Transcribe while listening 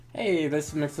Hey, this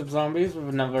is Mix Up Zombies with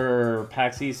another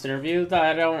PAX East interview.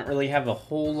 I don't really have a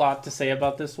whole lot to say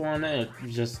about this one.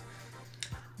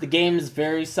 The game is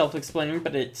very self-explaining,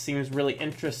 but it seems really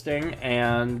interesting,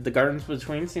 and the gardens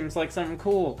between seems like something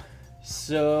cool.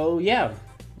 So yeah,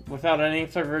 without any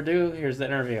further ado, here's the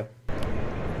interview.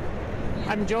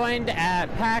 I'm joined at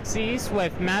PAX East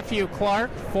with Matthew Clark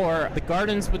for the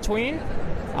Gardens Between,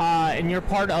 and you're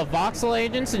part of Voxel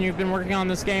Agents, and you've been working on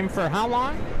this game for how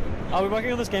long? I've been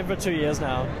working on this game for 2 years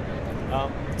now.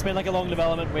 It's been like a long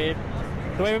development. The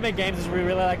way we make games is we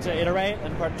really like to iterate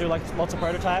and do like lots of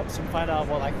prototypes and find out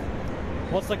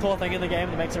what's the core thing in the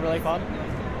game that makes it really fun.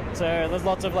 So there's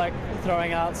lots of like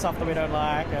throwing out stuff that we don't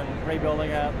like and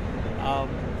rebuilding it.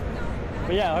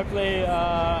 But yeah, hopefully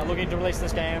looking to release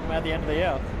this game at the end of the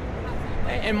year.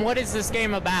 And what is this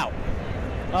game about?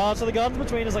 So the Gardens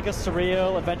Between is like a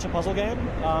surreal adventure puzzle game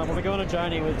where we go on a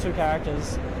journey with two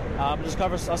characters. Just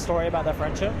covers a story about their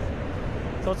friendship.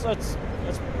 So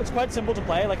it's quite simple to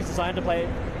play. Like, it's designed to play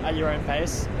at your own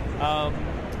pace.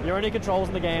 Your only controls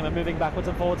in the game are moving backwards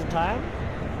and forwards in time,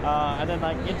 and then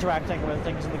like interacting with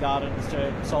things in the gardens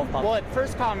to solve puzzles. What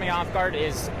first caught me off guard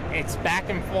is it's back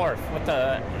and forth with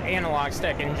the analog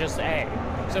stick and just A.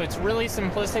 So it's really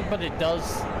simplistic, but it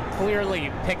does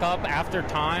clearly pick up after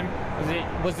time.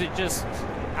 Was it just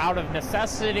out of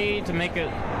necessity to make it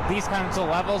these kinds of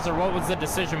levels, or what was the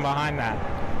decision behind that?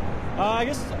 I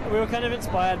guess we were kind of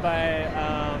inspired by,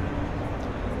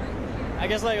 I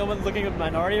guess like looking at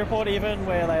Minority Report even,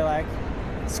 where they like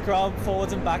scrub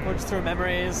forwards and backwards through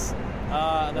memories,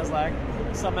 and there's like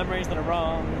some memories that are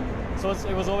wrong. So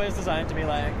it was always designed to be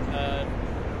like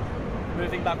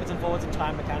moving backwards and forwards in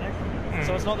time mechanic. Mm-hmm.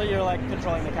 So it's not that you're like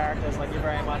controlling the characters, like you're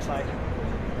very much like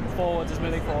forwards is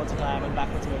moving forwards in time and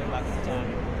backwards moving backwards in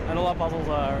time. And all our puzzles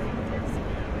are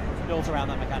built around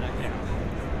that mechanic.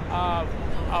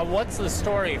 Yeah. What's the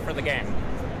story for the game?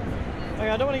 Okay,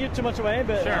 I don't want to give too much away,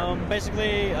 but sure.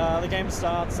 Basically the game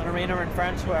starts an arena in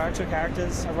France where our two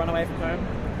characters have run away from home,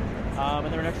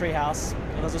 and they're in a tree house,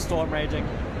 and there's a storm raging.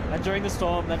 And during the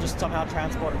storm, they're just somehow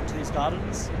transported to these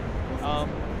gardens.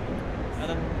 And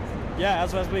then, yeah,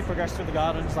 as we progress through the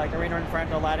gardens, like arena and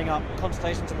friend are lighting up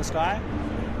constellations in the sky,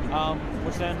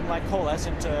 which then like coalesce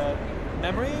into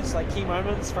memories, like key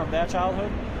moments from their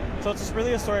childhood. So it's just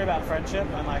really a story about friendship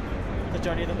and like the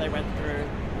journey that they went through,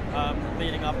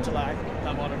 leading up to like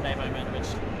the modern day moment, which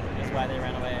is why they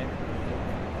ran away.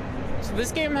 So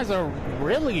this game has a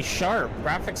really sharp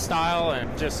graphic style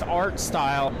and just art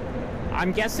style.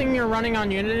 I'm guessing you're running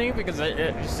on Unity because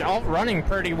it's all running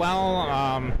pretty well.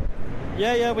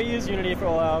 Yeah, we use Unity for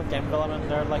all our game development.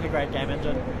 They're like a great game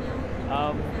engine.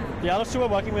 The artist who we're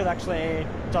working with actually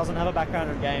doesn't have a background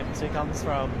in games. He comes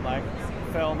from like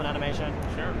film and animation.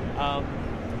 Sure.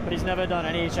 But he's never done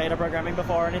any shader programming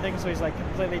before or anything, so he's like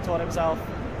completely taught himself.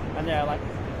 And yeah, like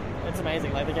it's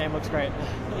amazing. Like the game looks great.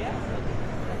 Yeah.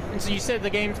 And so you said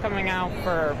the game's coming out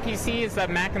for PC. Is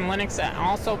that Mac and Linux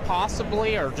also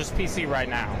possibly, or just PC right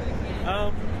now?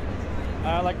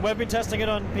 Like we've been testing it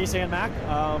on PC and Mac.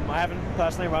 I haven't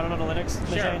personally run it on a Linux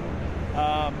machine.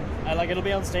 It'll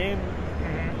be on Steam.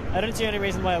 Mm-hmm. I don't see any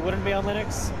reason why it wouldn't be on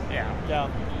Linux. Yeah.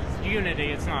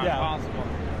 Unity, it's not possible.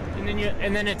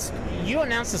 And then you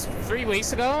announced this 3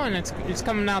 weeks ago, and it's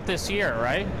coming out this year,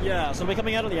 right? Yeah, so it'll be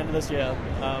coming out at the end of this year.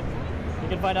 You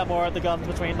can find out more at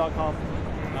thegardensbetween.com.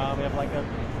 We have like a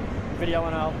video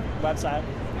on our website.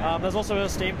 There's also a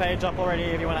Steam page up already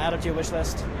if you want to add it to your wish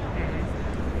list.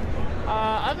 Mm-hmm.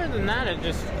 Other than that, it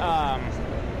just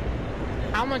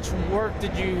how much work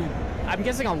did you? I'm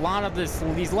guessing a lot of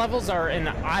these levels are in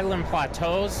island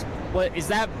plateaus. What is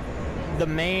that? The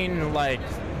main like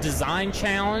design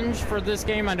challenge for this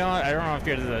game? I don't know if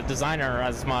you're the designer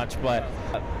as much, but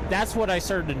that's what I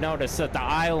started to notice, that the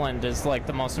island is like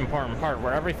the most important part,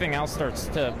 where everything else starts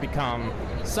to become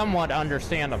somewhat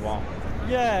understandable.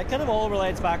 Yeah, it kind of all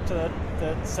relates back to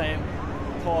the same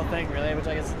core thing, really, which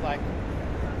I guess is like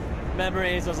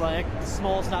memories as like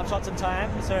small snapshots in time.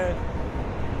 So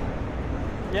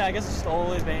yeah, I guess it's just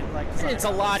always been like... It's a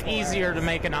lot easier to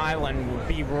make an island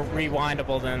be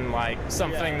rewindable than like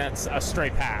something that's a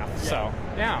straight path.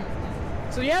 Yeah.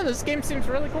 So yeah, this game seems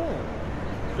really cool.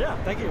 Yeah, thank you.